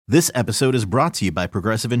This episode is brought to you by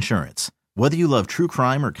Progressive Insurance. Whether you love true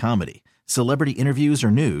crime or comedy, celebrity interviews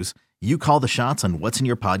or news, you call the shots on what's in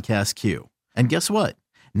your podcast queue. And guess what?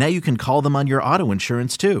 Now you can call them on your auto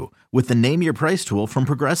insurance too with the Name Your Price tool from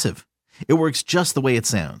Progressive. It works just the way it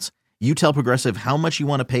sounds. You tell Progressive how much you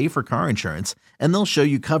want to pay for car insurance, and they'll show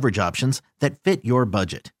you coverage options that fit your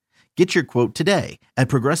budget. Get your quote today at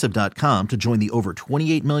Progressive.com to join the over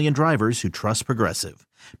 28 million drivers who trust Progressive.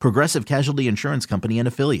 Progressive Casualty Insurance Company and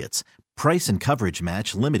Affiliates. Price and coverage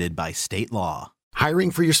match limited by state law. Hiring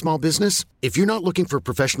for your small business? If you're not looking for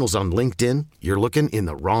professionals on LinkedIn, you're looking in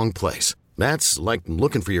the wrong place. That's like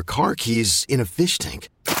looking for your car keys in a fish tank.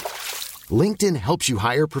 LinkedIn helps you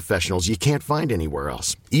hire professionals you can't find anywhere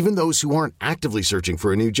else, even those who aren't actively searching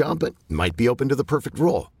for a new job but might be open to the perfect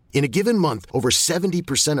role. In a given month, over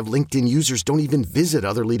 70% of LinkedIn users don't even visit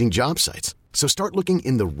other leading job sites. So start looking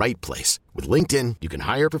in the right place. With LinkedIn, you can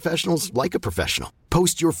hire professionals like a professional.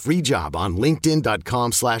 Post your free job on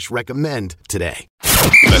linkedin.com/recommend today.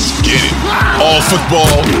 Let's get it. All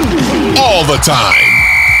football, all the time.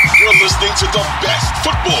 You're listening to the best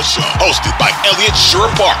football show, hosted by Elliott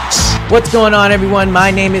Shore-Parks. What's going on, everyone?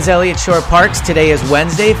 My name is Elliott Shore-Parks. Today is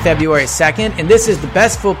Wednesday, February 2nd, and this is the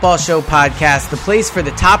Best Football Show podcast, the place for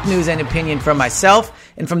the top news and opinion from myself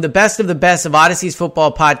and from the best of Odyssey's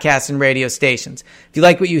football podcasts and radio stations. If you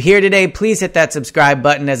like what you hear today, please hit that subscribe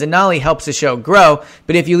button, as it not only helps the show grow,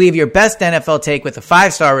 but if you leave your best NFL take with a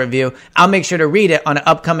 5-star review, I'll make sure to read it on an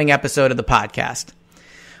upcoming episode of the podcast.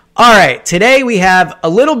 All right, today we have a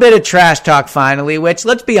little bit of trash talk finally, which,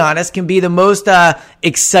 let's be honest, can be the most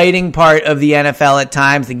exciting part of the NFL at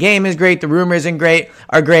times. The game is great, the rumors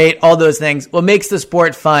are great, all those things. What makes the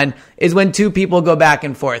sport fun is when two people go back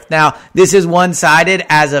and forth. Now, this is one-sided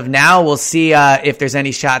as of now. We'll see if there's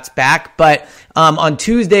any shots back, but on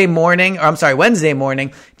Wednesday morning,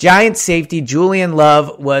 Giants safety Julian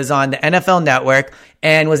Love was on the NFL Network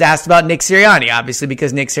and was asked about Nick Sirianni, obviously,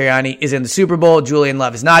 because Nick Sirianni is in the Super Bowl. Julian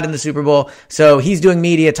Love is not in the Super Bowl. So he's doing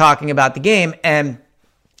media talking about the game, and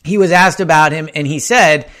he was asked about him, and he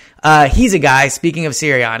said he's a guy, speaking of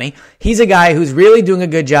Sirianni, he's a guy who's really doing a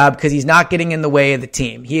good job because he's not getting in the way of the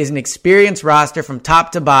team. He is an experienced roster from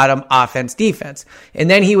top to bottom, offense, defense. And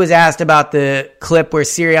then he was asked about the clip where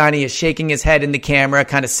Sirianni is shaking his head in the camera,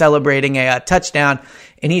 kind of celebrating a touchdown.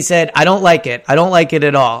 And he said, I don't like it. I don't like it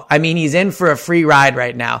at all. I mean, he's in for a free ride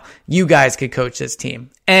right now. You guys could coach this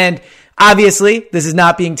team. And obviously, this is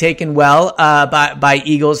not being taken well by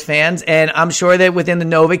Eagles fans. And I'm sure that within the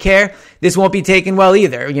NovaCare, this won't be taken well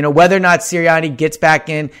either. You know, whether or not Sirianni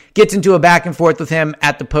gets into a back and forth with him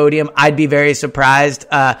at the podium, I'd be very surprised.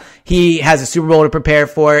 He has a Super Bowl to prepare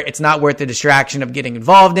for. It's not worth the distraction of getting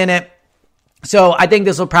involved in it. So I think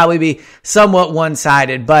this will probably be somewhat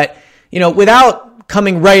one-sided. But, you know, without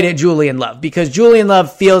coming right at Julian Love, because Julian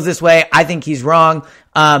Love feels this way. I think he's wrong.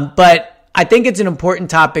 But I think it's an important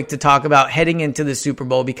topic to talk about heading into the Super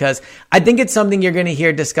Bowl, because I think it's something you're going to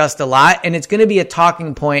hear discussed a lot, and it's going to be a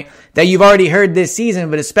talking point that you've already heard this season,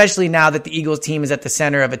 but especially now that the Eagles team is at the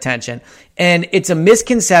center of attention. And it's a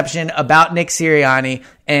misconception about Nick Sirianni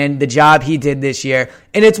and the job he did this year.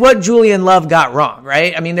 And it's what Julian Love got wrong,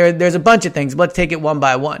 right? I mean, there's a bunch of things, but let's take it one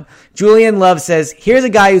by one. Julian Love says, here's a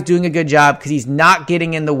guy who's doing a good job because he's not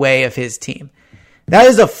getting in the way of his team. That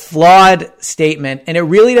is a flawed statement, and it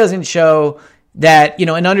really doesn't show that, you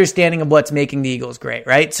know, an understanding of what's making the Eagles great,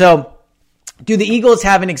 right? So, do the Eagles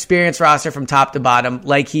have an experienced roster from top to bottom,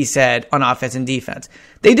 like he said, on offense and defense?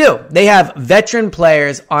 They do. They have veteran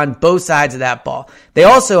players on both sides of that ball. They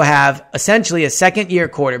also have essentially a second-year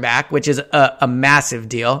quarterback, which is a massive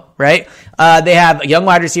deal, right? They have a young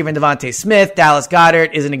wide receiver in Devontae Smith. Dallas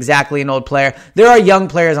Goedert isn't exactly an old player. There are young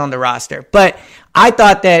players on the roster, but I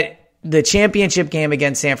thought that the championship game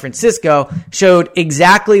against San Francisco showed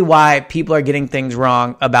exactly why people are getting things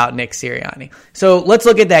wrong about Nick Sirianni. So let's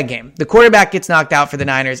look at that game. The quarterback gets knocked out for the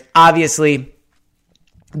Niners. Obviously,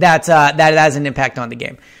 that has an impact on the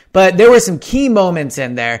game. But there were some key moments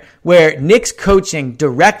in there where Nick's coaching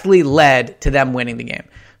directly led to them winning the game.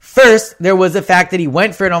 First, there was the fact that he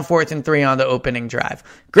went for it on 4th and 3 on the opening drive.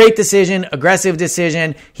 Great decision, aggressive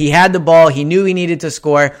decision. He had the ball. He knew he needed to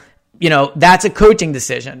score. You know, that's a coaching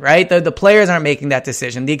decision, right? The players aren't making that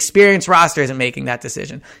decision. The experienced roster isn't making that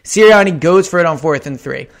decision. Sirianni goes for it on 4th and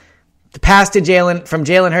 3. The pass to from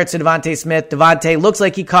Jalen Hurts to Devontae Smith. Devontae looks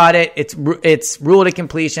like he caught it. It's ruled a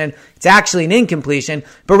completion. It's actually an incompletion.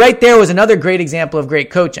 But right there was another great example of great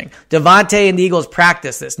coaching. Devontae and the Eagles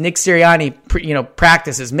practice this. Nick Sirianni,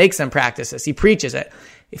 makes them practice this. He preaches it.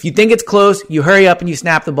 If you think it's close, you hurry up and you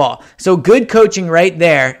snap the ball. So good coaching right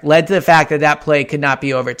there led to the fact that play could not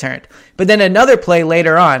be overturned. But then another play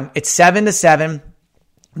later on, it's 7-7.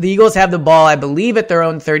 The Eagles have the ball, I believe, at their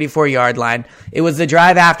own 34-yard line. It was the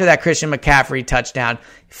drive after that Christian McCaffrey touchdown.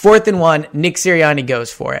 4th and 1, Nick Sirianni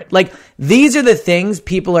goes for it. Like, these are the things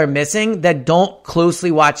people are missing that don't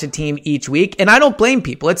closely watch a team each week. And I don't blame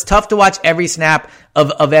people. It's tough to watch every snap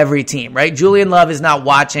of every team, right? Julian Love is not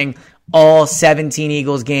watching all 17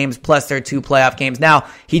 Eagles games plus their 2 playoff games. Now,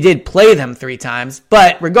 he did play them 3 times,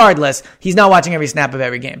 but regardless, he's not watching every snap of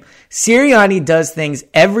every game. Sirianni does things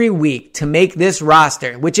every week to make this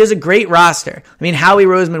roster, which is a great roster. I mean, Howie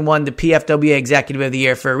Roseman won the PFWA Executive of the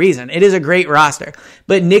Year for a reason. It is a great roster.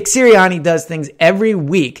 But Nick Sirianni does things every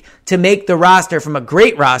week to make the roster from a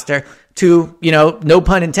great roster to, no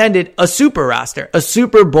pun intended, a super roster, a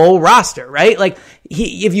Super Bowl roster, right? Like,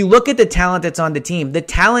 if you look at the talent that's on the team, the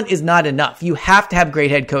talent is not enough. You have to have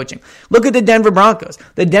great head coaching. Look at the Denver Broncos.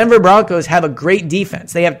 The Denver Broncos have a great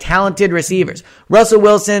defense. They have talented receivers. Russell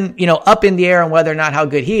Wilson, up in the air on whether or not how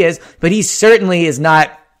good he is, but he certainly is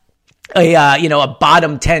not a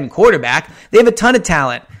bottom 10 quarterback. They have a ton of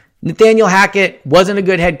talent. Nathaniel Hackett wasn't a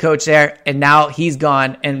good head coach there, and now he's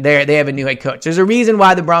gone, and they have a new head coach. There's a reason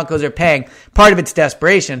why the Broncos are paying. Part of it's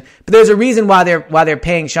desperation, but there's a reason why they're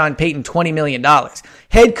paying Sean Payton $20 million.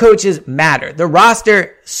 Head coaches matter. The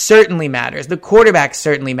roster certainly matters. The quarterback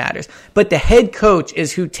certainly matters. But the head coach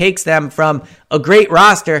is who takes them from a great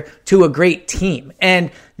roster to a great team.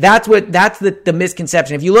 And that's the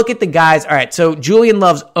misconception. If you look at the guys, all right, so Julian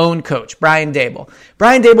Love's own coach, Brian Daboll.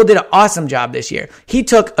 Brian Daboll did an awesome job this year. He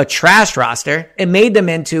took a trash roster and made them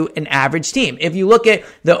into an average team. If you look at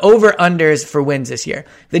the over-unders for wins this year,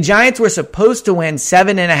 the Giants were supposed to win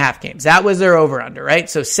 7.5 games. That was their over-under, right?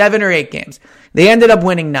 So 7 or 8 games. They ended up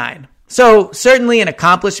winning 9. So certainly an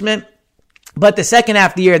accomplishment, but the second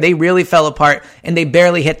half of the year, they really fell apart and they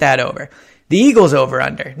barely hit that over. The Eagles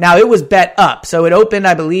over-under. Now, it was bet up. So it opened,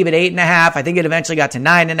 I believe, at 8.5. I think it eventually got to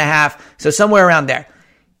 9.5. So somewhere around there.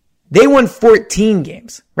 They won 14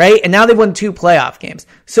 games, right? And now they've won 2 playoff games.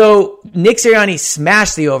 So Nick Sirianni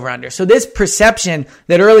smashed the over-under. So this perception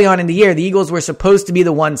that early on in the year, the Eagles were supposed to be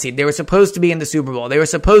the 1 seed. They were supposed to be in the Super Bowl. They were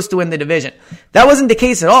supposed to win the division. That wasn't the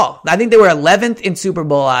case at all. I think they were 11th in Super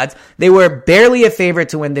Bowl odds. They were barely a favorite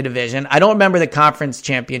to win the division. I don't remember the conference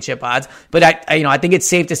championship odds, but I think it's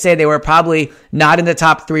safe to say they were probably not in the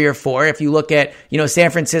top 3 or 4. If you look at,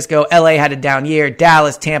 San Francisco, LA had a down year,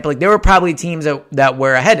 Dallas, Tampa, like there were probably teams that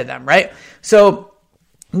were ahead of them, right? So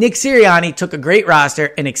Nick Sirianni took a great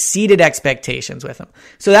roster and exceeded expectations with him.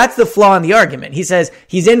 So that's the flaw in the argument. He says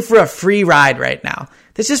he's in for a free ride right now.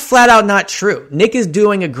 That's just flat out not true. Nick is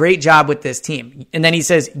doing a great job with this team. And then he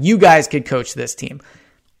says, you guys could coach this team.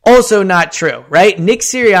 Also not true, right? Nick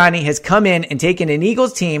Sirianni has come in and taken an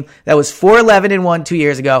Eagles team that was 4-11-1 2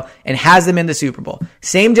 years ago and has them in the Super Bowl.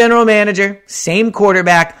 Same general manager, same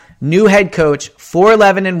quarterback, new head coach,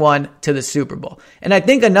 4-11-1 to the Super Bowl. And I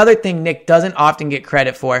think another thing Nick doesn't often get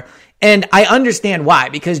credit for, and I understand why,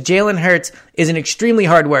 because Jalen Hurts is an extremely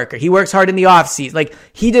hard worker. He works hard in the offseason. Like,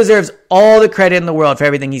 he deserves all the credit in the world for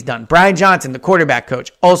everything he's done. Brian Johnson, the quarterback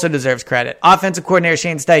coach, also deserves credit. Offensive coordinator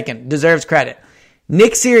Shane Steichen deserves credit.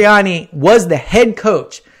 Nick Sirianni was the head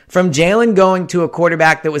coach from Jalen going to a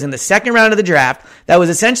quarterback that was in the second round of the draft, that was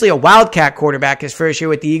essentially a wildcat quarterback his first year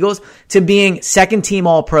with the Eagles, to being second team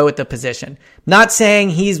All-Pro at the position. Not saying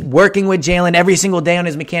he's working with Jalen every single day on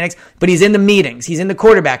his mechanics, but he's in the meetings. He's in the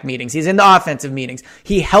quarterback meetings. He's in the offensive meetings.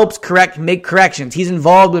 He helps make corrections. He's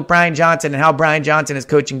involved with Brian Johnson and how Brian Johnson is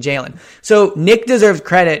coaching Jalen. So Nick deserves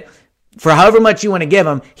credit for however much you want to give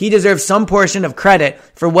him. He deserves some portion of credit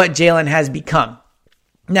for what Jalen has become.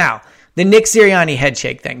 Now, the Nick Sirianni head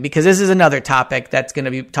shake thing, because this is another topic that's going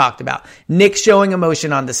to be talked about. Nick showing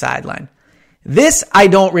emotion on the sideline. This I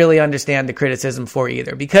don't really understand the criticism for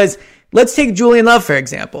either, because let's take Julian Love, for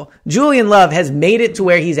example. Julian Love has made it to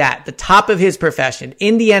where he's at, the top of his profession,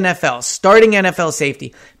 in the NFL, starting NFL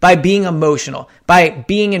safety, by being emotional, by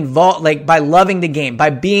being involved, by loving the game, by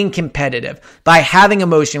being competitive, by having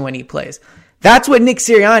emotion when he plays. That's what Nick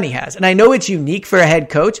Sirianni has. And I know it's unique for a head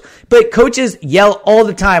coach, but coaches yell all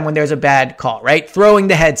the time when there's a bad call, right? Throwing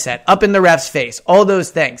the headset up in the ref's face, all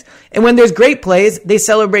those things. And when there's great plays, they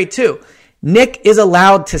celebrate too. Nick is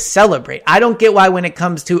allowed to celebrate. I don't get why when it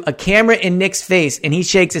comes to a camera in Nick's face and he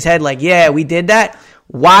shakes his head like, yeah, we did that,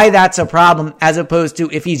 why that's a problem, as opposed to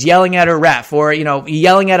if he's yelling at a ref or,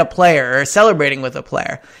 yelling at a player or celebrating with a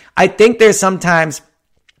player. I think there's sometimes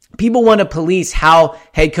People want to police how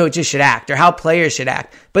head coaches should act or how players should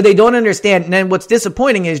act, but they don't understand. And then what's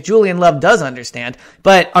disappointing is Julian Love does understand,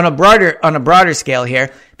 but on a broader scale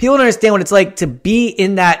here, people don't understand what it's like to be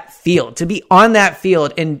in that field, to be on that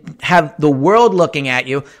field and have the world looking at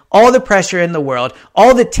you, all the pressure in the world,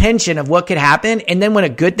 all the tension of what could happen. And then when a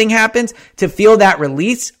good thing happens, to feel that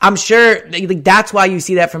release, I'm sure that's why you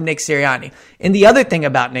see that from Nick Sirianni. And the other thing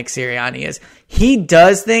about Nick Sirianni is he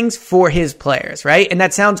does things for his players, right? And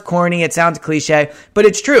that sounds corny, it sounds cliche, but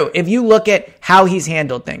it's true. If you look at how he's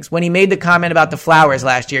handled things, when he made the comment about the flowers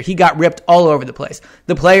last year, he got ripped all over the place.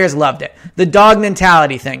 The players loved it. The dog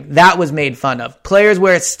mentality thing, that was made fun of. Players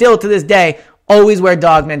wear it still to this day, always wear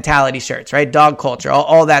dog mentality shirts, right? Dog culture,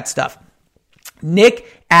 all that stuff.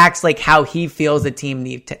 Nick acts like how he feels the team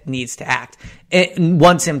needs to act. It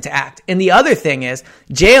wants him to act. And the other thing is,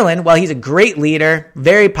 Jalen, while he's a great leader,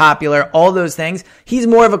 very popular, all those things, he's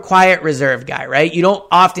more of a quiet, reserved guy, right? You don't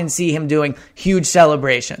often see him doing huge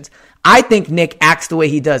celebrations. I think Nick acts the way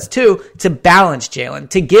he does too, to balance Jalen,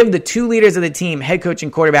 to give the two leaders of the team, head coach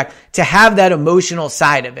and quarterback, to have that emotional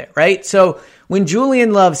side of it, right? So when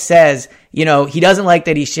Julian Love says, he doesn't like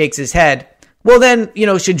that he shakes his head, well then,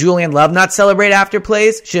 should Julian Love not celebrate after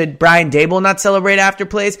plays? Should Brian Daboll not celebrate after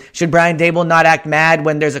plays? Should Brian Daboll not act mad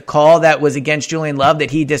when there's a call that was against Julian Love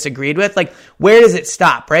that he disagreed with? Like, where does it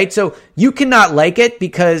stop, right? So you cannot like it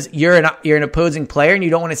because you're an opposing player and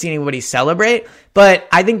you don't want to see anybody celebrate. But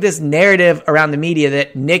I think this narrative around the media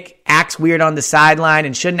that Nick acts weird on the sideline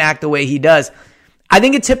and shouldn't act the way he does, I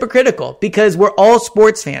think it's hypocritical because we're all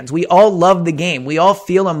sports fans. We all love the game. We all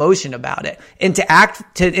feel emotion about it. And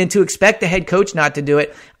to expect the head coach not to do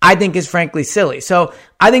it, I think is frankly silly. So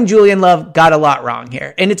I think Julian Love got a lot wrong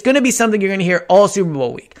here. And it's going to be something you're going to hear all Super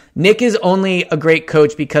Bowl week. Nick is only a great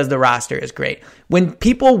coach because the roster is great. When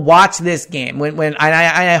people watch this game,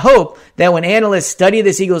 I hope that when analysts study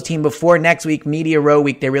this Eagles team before next week, Media Row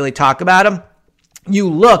week, they really talk about them.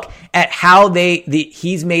 You look at how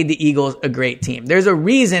he's made the Eagles a great team. There's a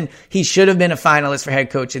reason he should have been a finalist for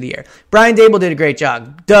head coach of the year. Brian Daboll did a great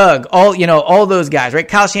job. Doug, all those guys, right?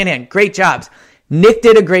 Kyle Shanahan, great jobs. Nick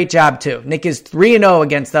did a great job too. Nick is 3-0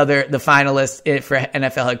 against the finalists for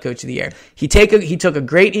NFL head coach of the year. He took a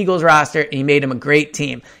great Eagles roster and he made them a great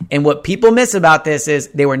team. And what people miss about this is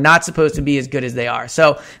they were not supposed to be as good as they are.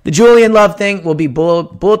 So the Julian Love thing will be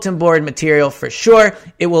bulletin board material for sure.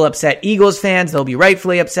 It will upset Eagles fans. They'll be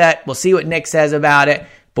rightfully upset. We'll see what Nick says about it.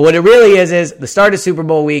 But what it really is the start of Super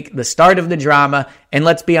Bowl week, the start of the drama. And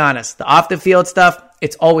let's be honest, the off the field stuff,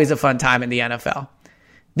 it's always a fun time in the NFL.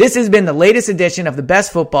 This has been the latest edition of the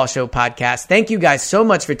Best Football Show podcast. Thank you guys so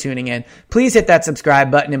much for tuning in. Please hit that subscribe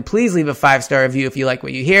button and please leave a 5-star review if you like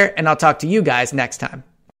what you hear, and I'll talk to you guys next time.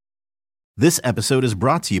 This episode is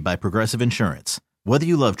brought to you by Progressive Insurance. Whether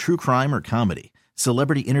you love true crime or comedy,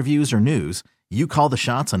 celebrity interviews or news, you call the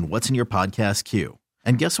shots on what's in your podcast queue.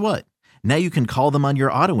 And guess what? Now you can call them on your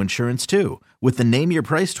auto insurance too with the Name Your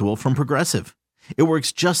Price tool from Progressive. It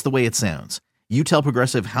works just the way it sounds. You tell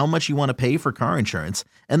Progressive how much you want to pay for car insurance,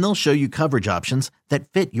 and they'll show you coverage options that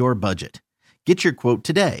fit your budget. Get your quote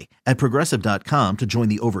today at Progressive.com to join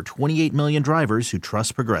the over 28 million drivers who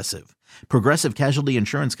trust Progressive. Progressive Casualty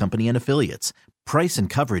Insurance Company and Affiliates. Price and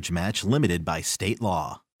coverage match limited by state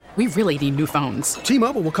law. We really need new phones.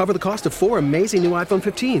 T-Mobile will cover the cost of 4 amazing new iPhone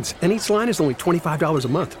 15s, and each line is only $25 a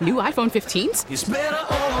month. New iPhone 15s? It's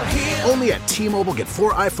better over here. Only at T-Mobile, get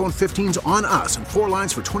 4 iPhone 15s on us and 4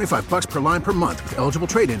 lines for $25 per line per month with eligible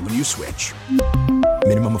trade-in when you switch.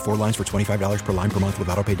 Minimum of 4 lines for $25 per line per month with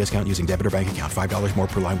autopay discount using debit or bank account. $5 more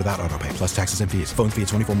per line without autopay, plus taxes and fees. Phone fee at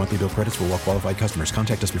 24 monthly bill credits for well-qualified customers.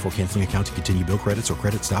 Contact us before canceling account to continue bill credits or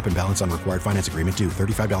credit stop and balance on required finance agreement due.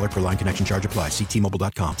 $35 per line connection charge applies. See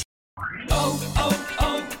T-Mobile.com.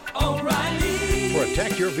 O'Reilly.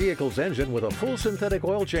 Protect your vehicle's engine with a full synthetic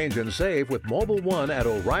oil change and save with Mobil 1 at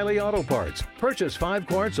O'Reilly Auto Parts. Purchase 5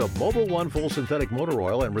 quarts of Mobil 1 full synthetic motor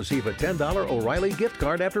oil and receive a $10 O'Reilly gift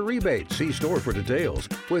card after rebate. See store for details.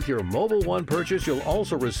 With your Mobil 1 purchase, you'll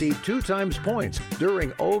also receive 2 times points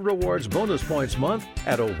during O Rewards Bonus Points Month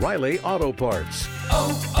at O'Reilly Auto Parts.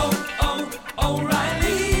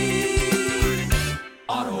 O'Reilly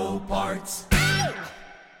Auto Parts.